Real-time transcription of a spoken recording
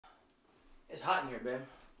It's hot in here, babe.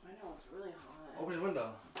 I know, it's really hot. Open the window.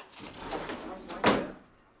 How's my window?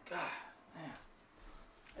 God, man.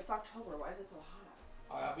 It's October. Why is it so hot?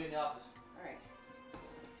 Alright, I'll be in the office. Alright.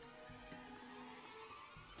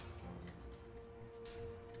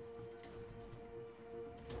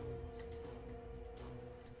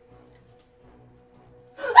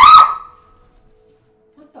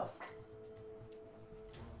 What the f...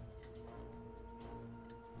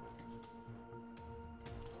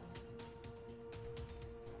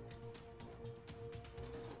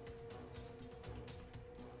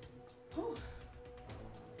 Oh.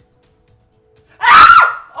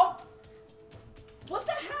 Ah! Oh! What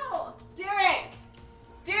the hell? Derek!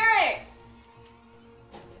 Derek!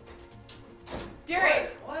 Derek!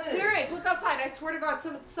 What? Derek, look outside. I swear to God,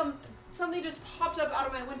 something just popped up out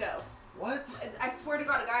of my window. What? I swear to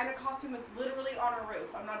God, a guy in a costume was literally on our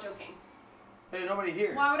roof. I'm not joking. Hey, nobody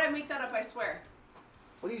here. Why would I make that up? I swear.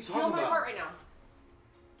 What are you talking Feel about? my heart right now.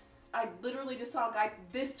 I literally just saw a guy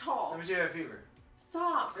this tall. Let me see your fever.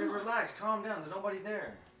 Stop. Hey, relax. Calm down. There's nobody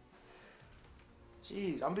there.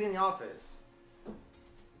 Jeez, I'm being in the office.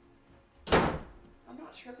 I'm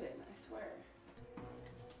not tripping, I swear.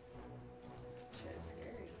 Shit is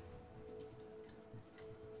scary.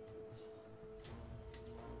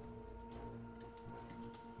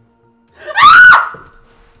 Ah!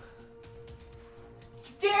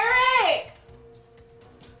 Derek!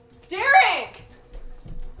 Derek!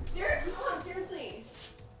 Derek, come on, seriously.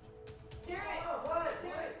 Derek! Oh, what?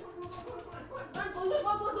 Derek, come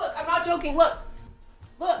on. Look. I'm not joking. Look.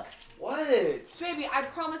 Look. What? Baby, I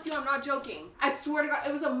promise you I'm not joking. I swear to God,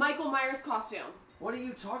 it was a Michael Myers costume. What are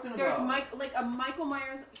you talking There's about? like a Michael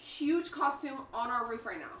Myers huge costume on our roof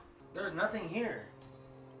right now. There's nothing here.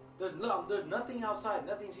 There's nothing outside.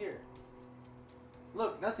 Nothing's here.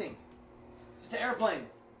 Look, nothing. Just an airplane.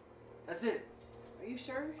 That's it. Are you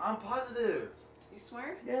sure? I'm positive. You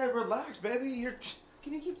swear? Yeah, relax, baby.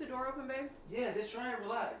 Can you keep the door open, babe? Yeah, just try and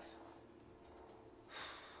relax.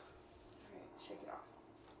 Alright, shake it off.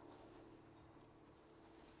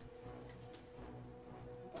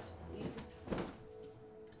 I'm about to leave.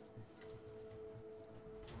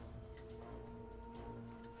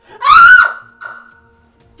 Ah!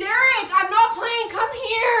 Derek, I'm not playing. Come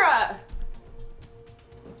here.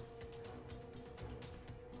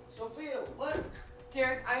 Sophia, what?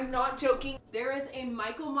 Derek, I'm not joking. There is a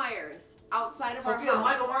Michael Myers outside of our Sophia, house.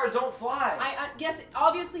 Michael Myers don't fly. I guess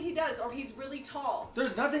obviously he does, or he's really tall.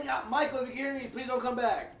 There's nothing out. Michael, if you can hear me, please don't come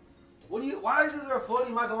back. Why is there a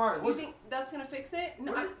floating Michael Myers? You think that's gonna fix it?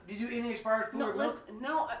 No. Did you eat any expired food No, or milk? listen.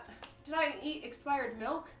 No. Did I eat expired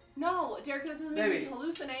milk? No. Derek, that doesn't make me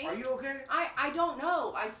hallucinate. Are you okay? I don't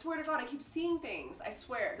know. I swear to God, I keep seeing things. I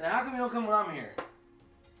swear. Then how come you don't come when I'm here?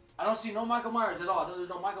 I don't see no Michael Myers at all. There's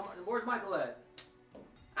no Michael. Where's Michael at?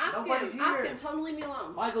 Ask Nobody's him. here. Ask him. Tell him to leave me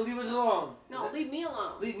alone. Michael, leave us alone. No, leave me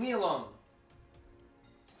alone. Leave me alone.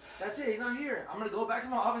 That's it. He's not here. I'm gonna go back to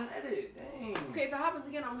my office and edit. Dang. Okay, if it happens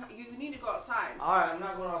again, you need to go outside. All right, I'm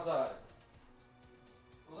not going outside.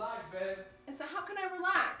 Relax, babe. And so how can I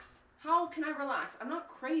relax? How can I relax? I'm not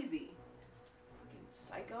crazy. Fucking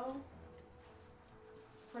psycho.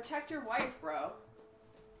 Protect your wife, bro.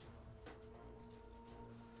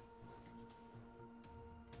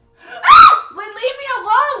 Ah! Leave me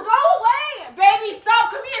alone. Go away. Baby,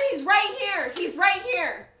 stop. Come here. He's right here. He's right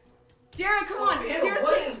here. Derek, come on. Ew, Seriously.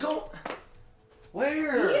 what is going...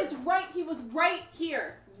 Where? He is right. He was right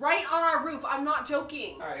here. Right on our roof. I'm not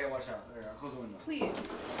joking. All right, here, watch out. There, I'll close the window. Please.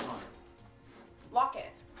 Come on. Lock it.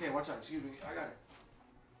 Okay, watch out. Excuse me. I got it.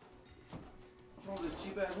 What's wrong with this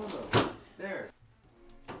cheap ass window? There.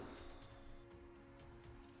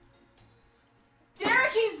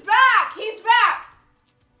 Derek, he's back. He's back.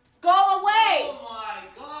 Go away. Oh my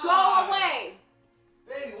God. Go away.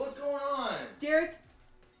 Baby, what's going on? Derek,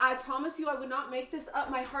 I promise you I would not make this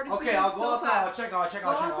up. My heart is Okay, beating I'll go so outside. fast. I'll check.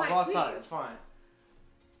 I'll go outside. please. It's fine.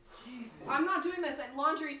 Jesus. I'm not doing this.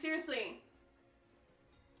 Laundry, seriously.